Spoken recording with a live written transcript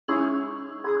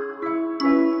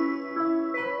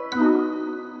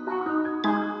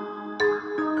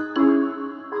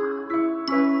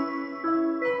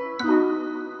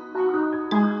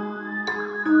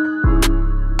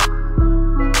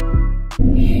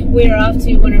We are off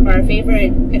to one of our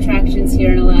favorite attractions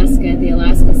here in Alaska, the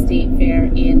Alaska State Fair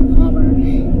in Palmer.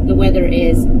 The weather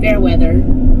is fair weather,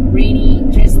 rainy,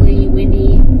 drizzly,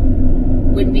 windy.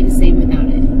 Wouldn't be the same without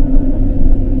it.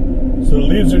 So the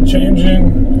leaves are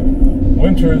changing,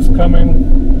 winter is coming,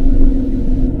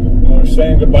 and we're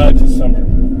saying goodbye to summer.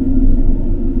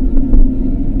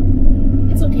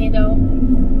 It's okay though.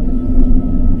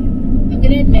 I'm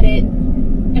gonna admit it,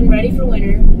 I'm ready for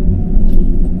winter.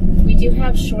 We do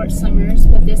have short summers,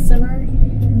 but this summer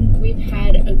we've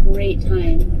had a great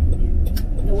time.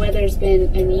 The weather's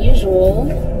been unusual,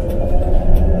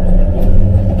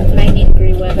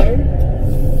 90-degree weather.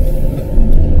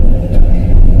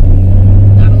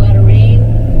 Not a lot of rain,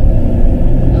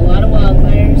 a lot of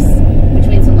wildfires, which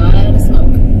means a lot of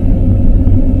smoke.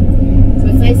 So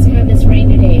it's nice to have this rain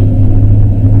today.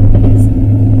 Because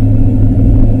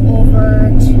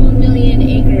over 2 million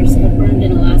acres have burned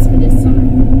in Alaska this summer.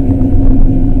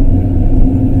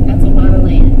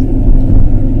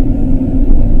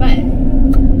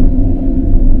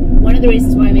 One of the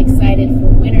reasons why I'm excited for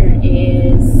winter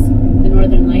is the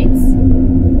northern lights.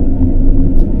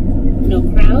 No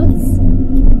crowds.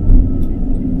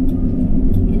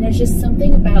 And there's just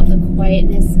something about the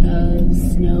quietness of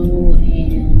snow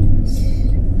and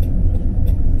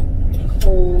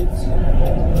cold.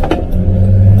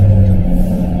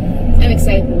 I'm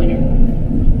excited for winter.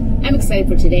 I'm excited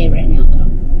for today right now though.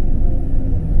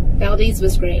 Valdez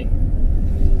was great.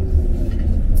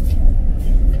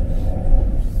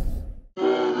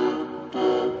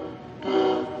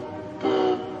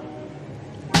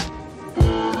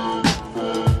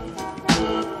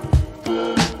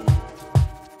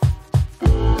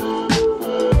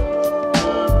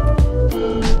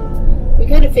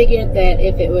 Figured that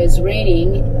if it was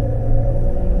raining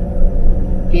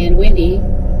and windy,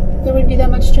 there wouldn't be that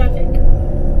much traffic.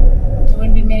 There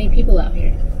wouldn't be many people out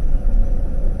here.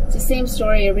 It's the same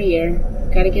story every year.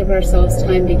 Got to give ourselves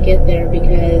time to get there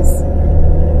because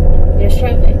there's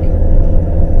traffic.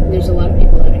 And there's a lot of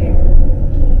people out here.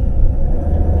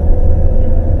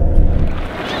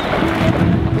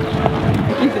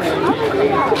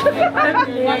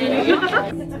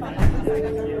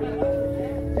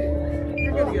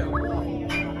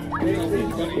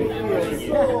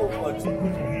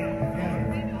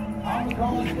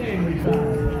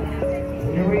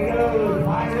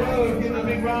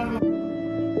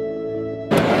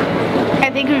 I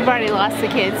think we've already lost the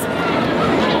kids.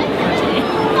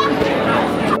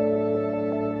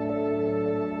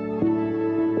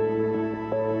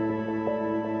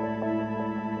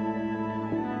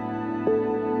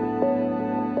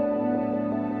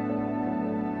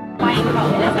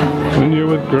 When you're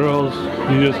with girls,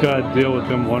 you just gotta deal with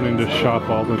them wanting to shop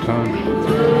all the time.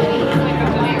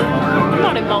 I'm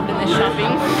not involved in this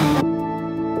shopping.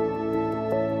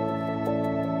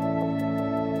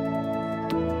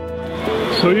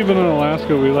 So even in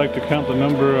Alaska, we like to count the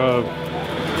number of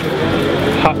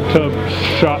hot tub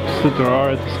shops that there are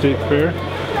at the state fair.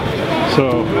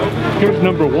 So here's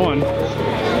number 1.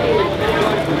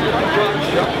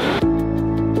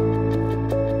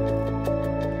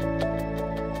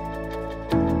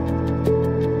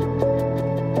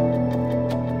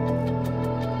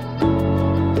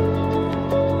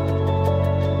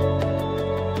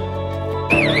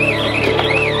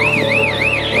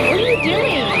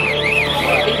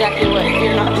 Exactly what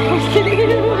you're not supposed to do.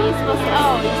 What are you supposed to?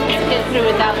 Oh, you're supposed to get through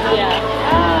without the. Yeah.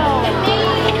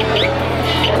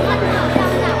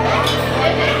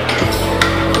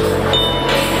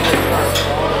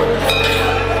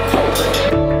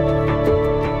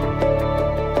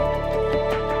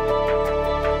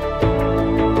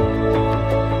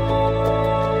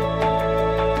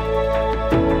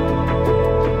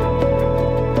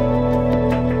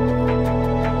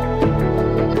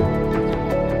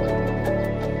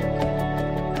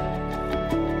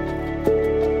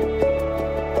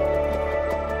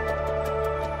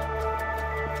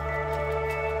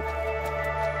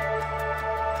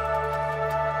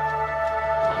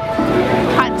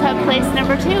 Place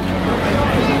number 2.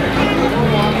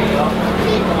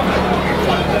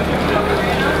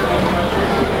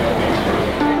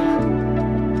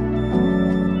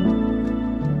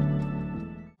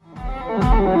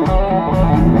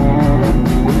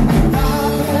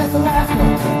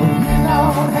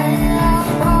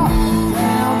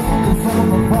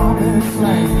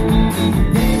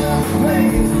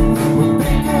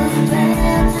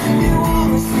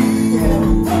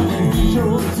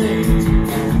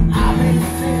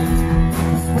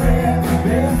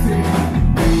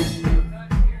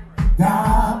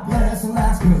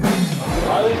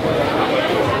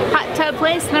 Hot tub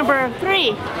place number 3.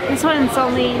 Hey, this one's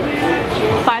only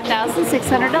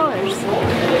 $5,600.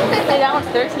 That one's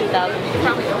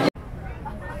 $13,000.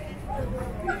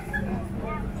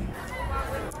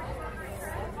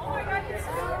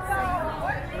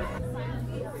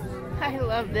 I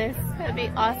love this. That'd be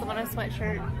awesome on a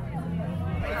sweatshirt.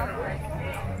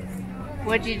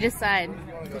 What'd you decide?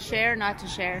 To share or not to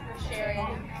share? Share.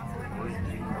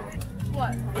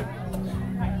 What?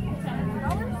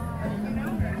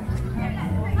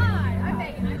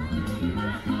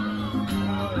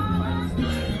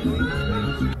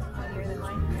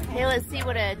 Hey, let's see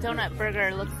what a donut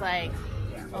burger looks like.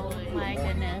 Oh my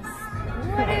goodness.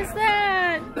 What is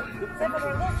that?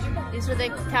 These are the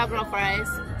cowgirl fries.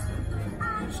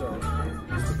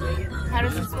 How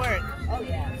does this work? Oh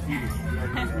yeah.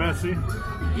 It's messy.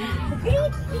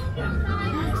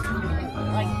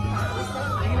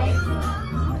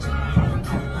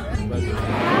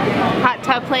 Hot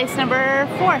tub place number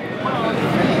 4.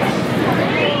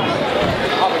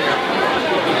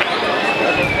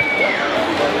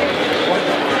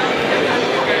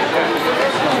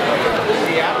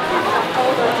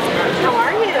 How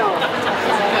are you?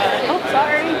 Oh,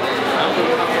 sorry.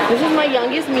 This is my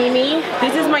youngest, Mimi.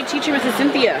 This is my teacher, Mrs.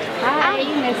 Cynthia. Hi,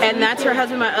 And that's her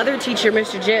husband, my other teacher,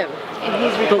 Mr. Jim. And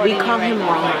he's But we call him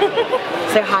Ron.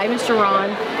 Say hi, Mr.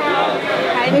 Ron.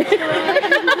 Hi, Mr. Ron.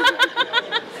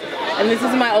 And this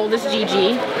is my oldest,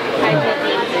 Gigi. Hi,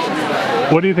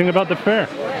 Gigi. What do you think about the fair?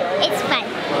 It's fun.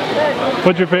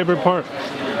 What's your favorite part?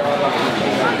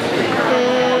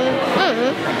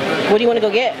 What do you want to go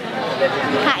get?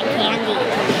 Cotton candy.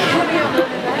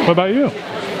 What about you?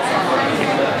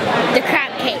 The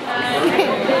crab cake.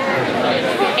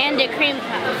 And the cream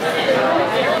puffs.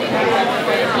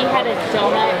 He had a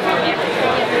donut.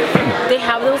 They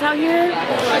have those out here?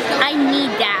 I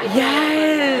need that.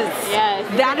 Yes. Yes.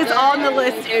 That is on the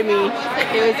list, Emmy.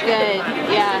 It was good.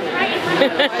 Yeah.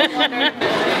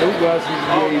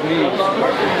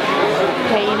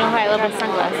 Okay, you know how I love my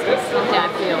sunglasses.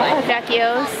 Jackie, Oh, Jackie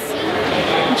O's.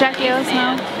 Jackie O's,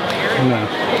 no? No.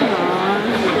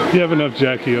 Aww. You have enough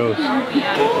Jackie O's. No.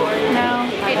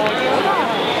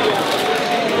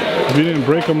 If you didn't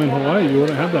break them in Hawaii, you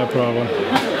wouldn't have that problem.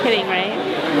 Kidding, right?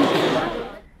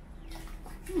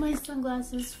 My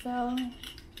sunglasses fell.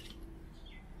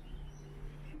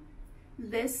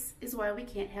 This is why we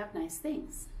can't have nice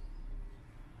things.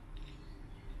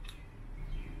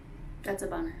 That's a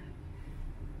bummer.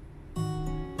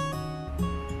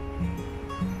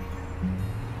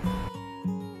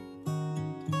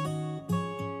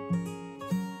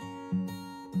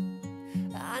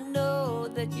 I know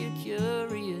that you're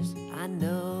curious, I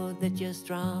know that you're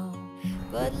strong,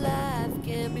 but life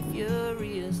can be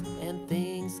furious and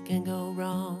things can go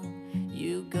wrong.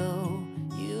 You go,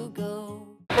 you go.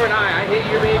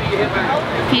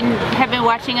 If you have been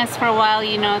watching us for a while,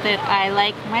 you know that I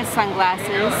like my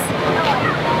sunglasses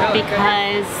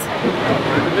because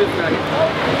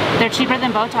they're cheaper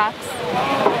than Botox.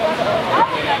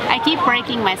 I keep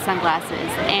breaking my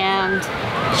sunglasses, and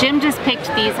Jim just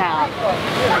picked these out.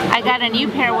 I got a new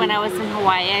pair when I was in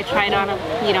Hawaii. I tried on,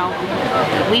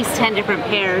 at least 10 different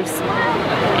pairs,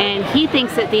 and he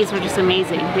thinks that these are just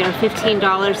amazing. They're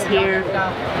 $15 here.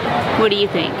 What do you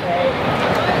think?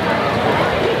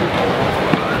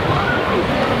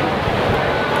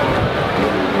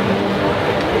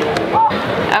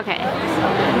 Okay,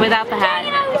 without the hat.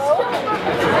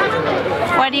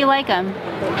 Why do you like them?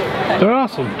 They're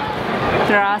awesome.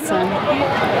 They're awesome.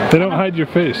 They don't hide your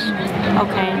face.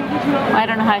 Okay. Well, I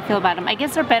don't know how I feel about them. I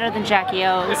guess they're better than Jackie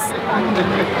O's.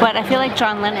 But I feel like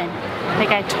John Lennon.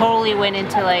 Like I totally went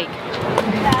into like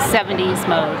 70s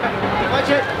mode.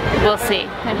 We'll see.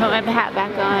 I put my hat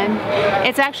back on.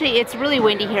 It's really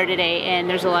windy here today, and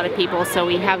there's a lot of people, so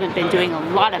we haven't been doing a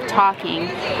lot of talking.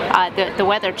 The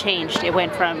weather changed. It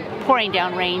went from pouring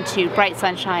down rain to bright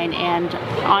sunshine, and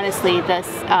honestly,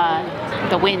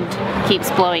 the wind keeps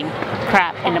blowing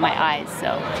crap into my eyes,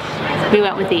 so we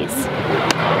went with these.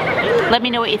 Let me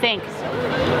know what you think.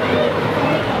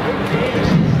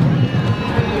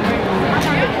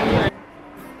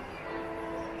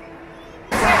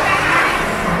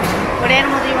 What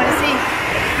animal do you want to see?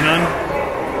 None.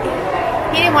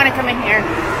 He didn't want to come in here.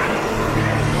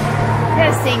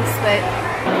 It stinks, but...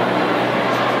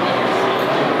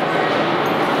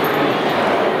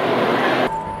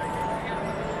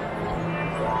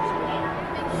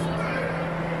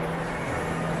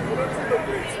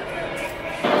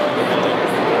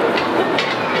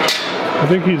 I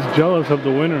think he's jealous of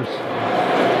the winners.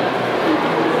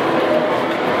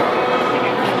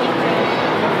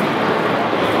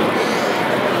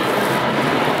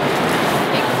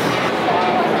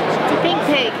 It's a pink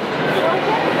pig.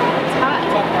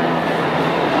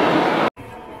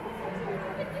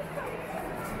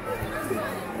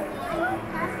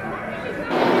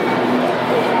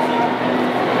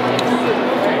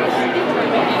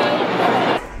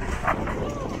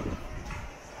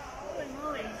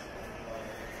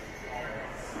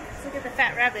 at the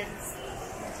fat rabbits.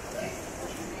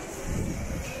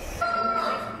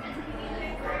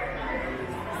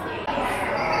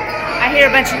 I hear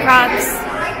a bunch of frogs.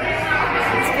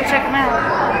 Let's go check them out.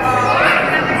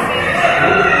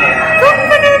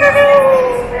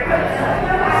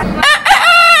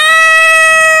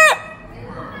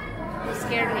 You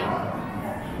scared me.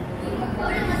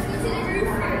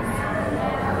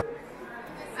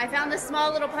 I found the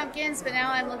small little pumpkins, but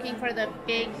now I'm looking for the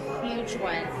big, huge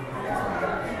one.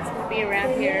 It's gonna be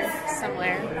around here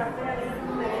somewhere.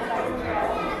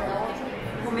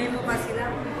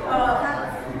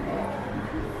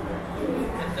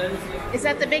 Is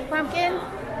that the big pumpkin?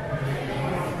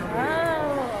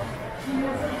 Oh.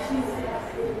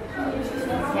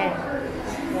 Okay.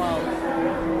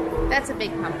 Whoa. That's a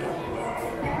big pumpkin.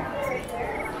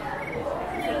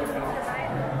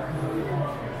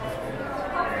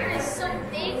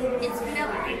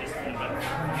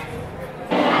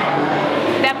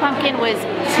 That pumpkin was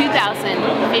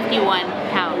 2,051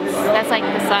 pounds. That's like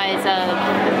the size of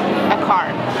a car.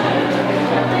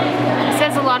 It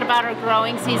says a lot about our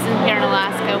growing season here in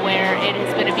Alaska, where it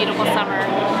has been a beautiful summer.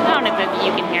 I don't know if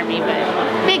you can hear me, but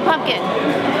big pumpkin.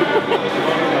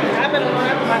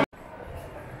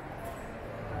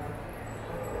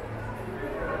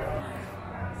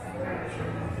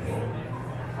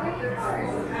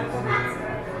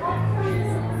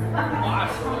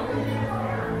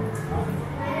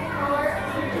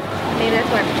 Maybe that's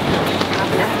what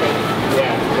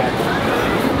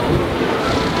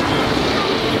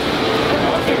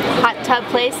Hot tub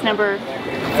place number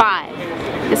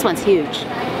 5. This one's huge.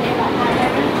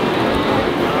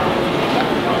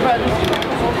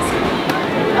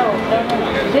 Oh,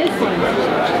 this one.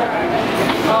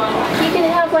 You can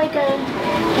have like a...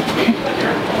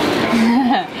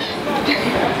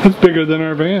 That's bigger than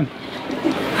our van.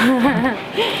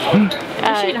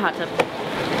 I should eat a hot tub.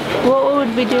 What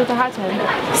would we do with the hot tub?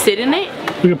 Sit in it?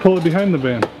 We can pull it behind the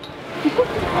van. What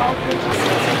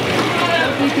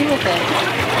would we do with it?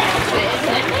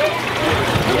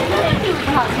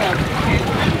 Hot tub.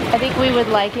 I think we would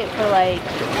like it for like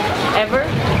Ever?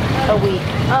 a week.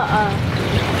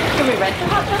 Can we rent a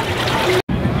hot tub?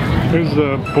 Here's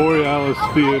the Borealis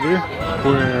Theater,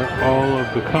 where all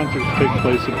of the concerts take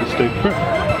place at the State Fair.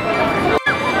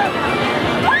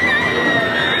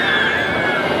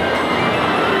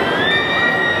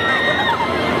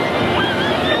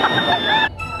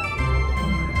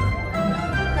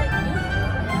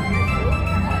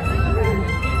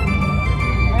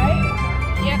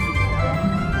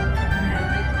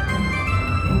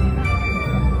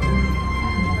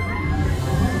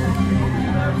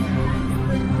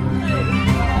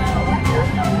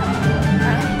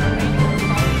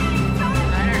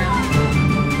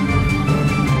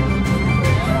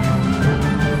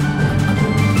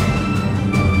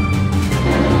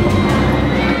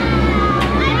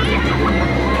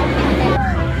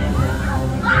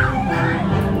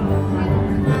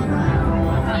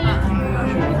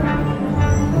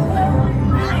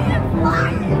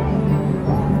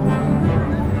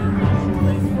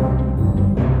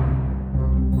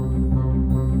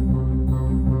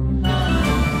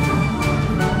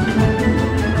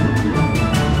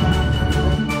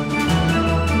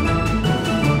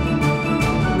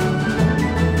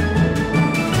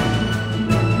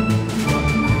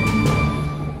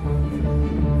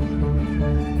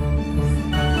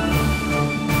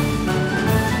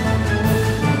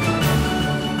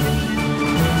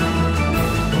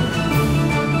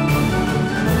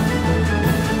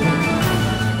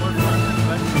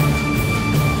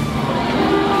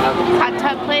 Hot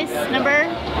tub place number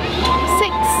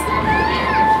 6.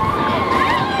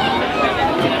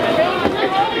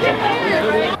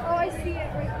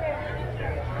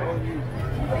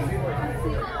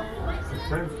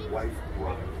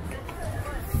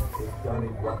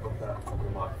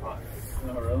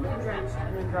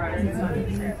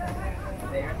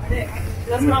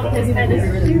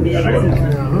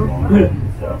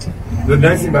 The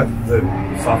nice thing about the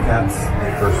soft hats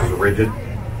versus a rigid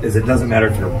is it doesn't matter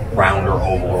if you're round or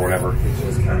oval or whatever. It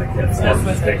just kind of gets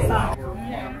take a while.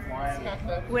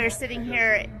 We're sitting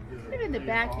here in the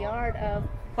backyard of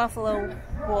Buffalo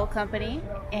Wool Company,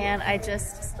 and I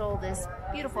just stole this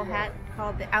beautiful hat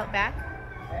called the Outback.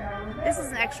 This is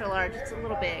an extra large. It's a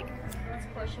little big. It's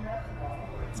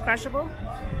crushable.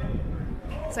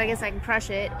 So I guess I can crush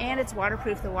it, and it's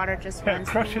waterproof. The water just runs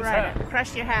crush his right hat. up.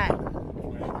 Crush your hat. Can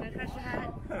I crush your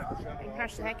hat? I can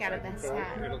crush the heck out of this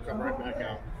hat. It'll come right back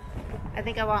out. I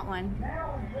think I want one.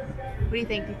 What do you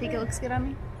think? Do you think it looks good on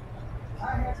me?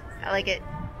 I like it.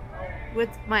 With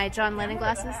my John Lennon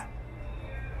glasses?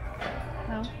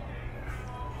 No?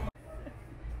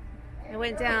 I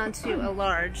went down to a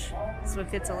large, so it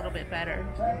fits a little bit better.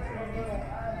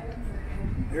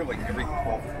 They're like every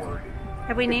 12th word.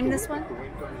 Have we named this one?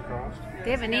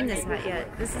 They haven't named this hat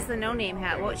yet. This is the no-name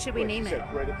hat. What should we name it?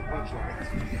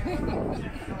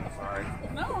 Sorry.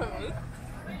 No, it was.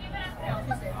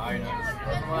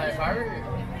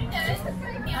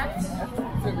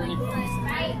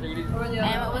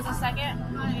 And what was the second?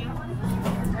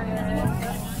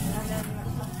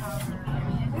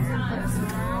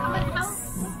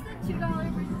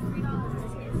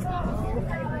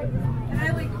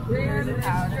 I like ran it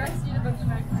out. Dressed in a bunch of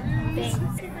macaroons.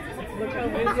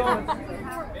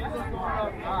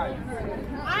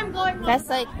 That's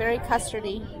like very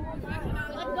custardy.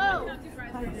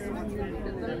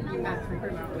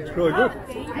 It's really good.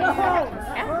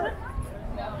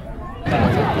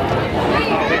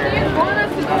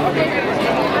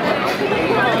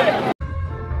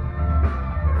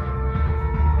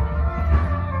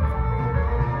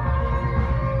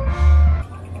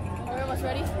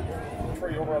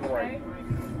 Over on the right.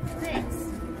 Thanks.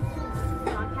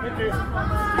 Thank you.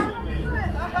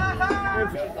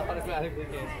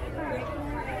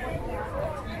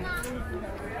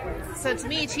 So to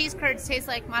me, cheese curds taste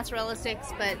like mozzarella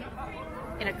sticks, but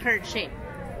in a curd shape.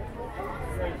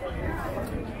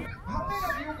 How many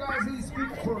of you guys here speak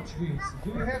Portuguese? Do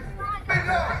you have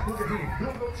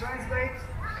Google Translate?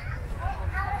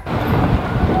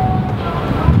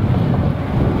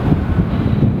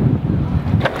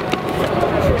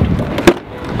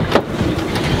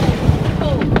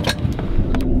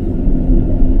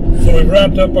 So we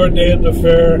wrapped up our day at the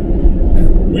fair.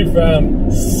 We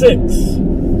found 6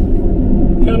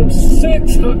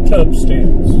 hot tub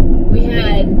stands. We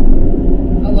had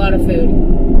a lot of food.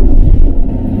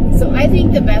 So I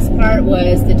think the best part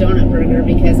was the donut burger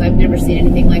because I've never seen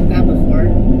anything like that before.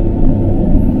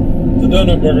 The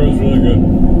donut burger was really good.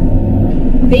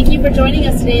 Thank you for joining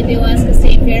us today at the Alaska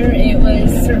State Fair. It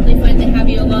was certainly fun to have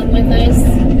you along with us.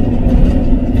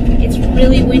 It's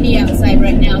really windy outside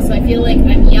right now, so I feel like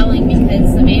I'm yelling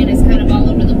because the van is kind of all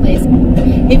over the place.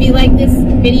 If you like this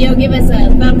video, give us a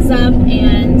thumbs up,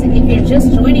 and if you're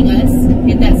just joining us,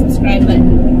 hit that subscribe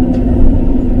button.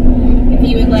 If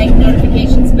you would like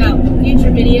notifications about future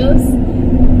videos,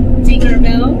 ding our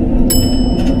bell.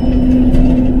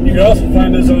 You can also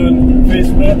find us on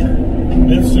Facebook,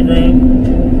 Instagram.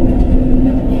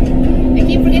 I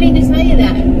keep forgetting to tell you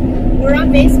that. We're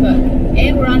on Facebook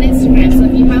and we're on Instagram, so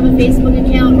if you have a Facebook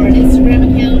account or an Instagram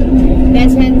account, that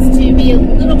tends to be a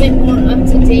little bit more up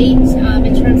to date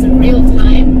in terms of real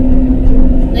time.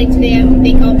 Like today, I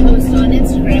think I'll post on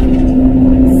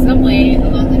Instagram some way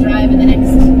along the drive in the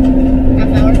next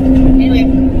half hour. Anyway,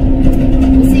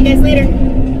 we'll see you guys later.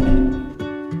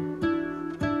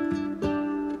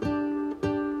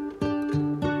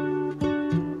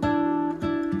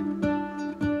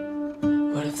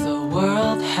 What if the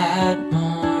world had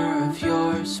more of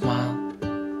your smile?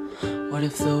 What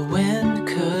if the wind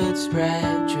could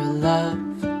spread your love?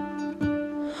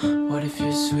 What if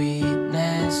your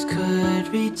sweetness could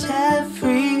reach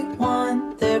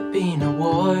everyone? There'd be no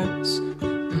wars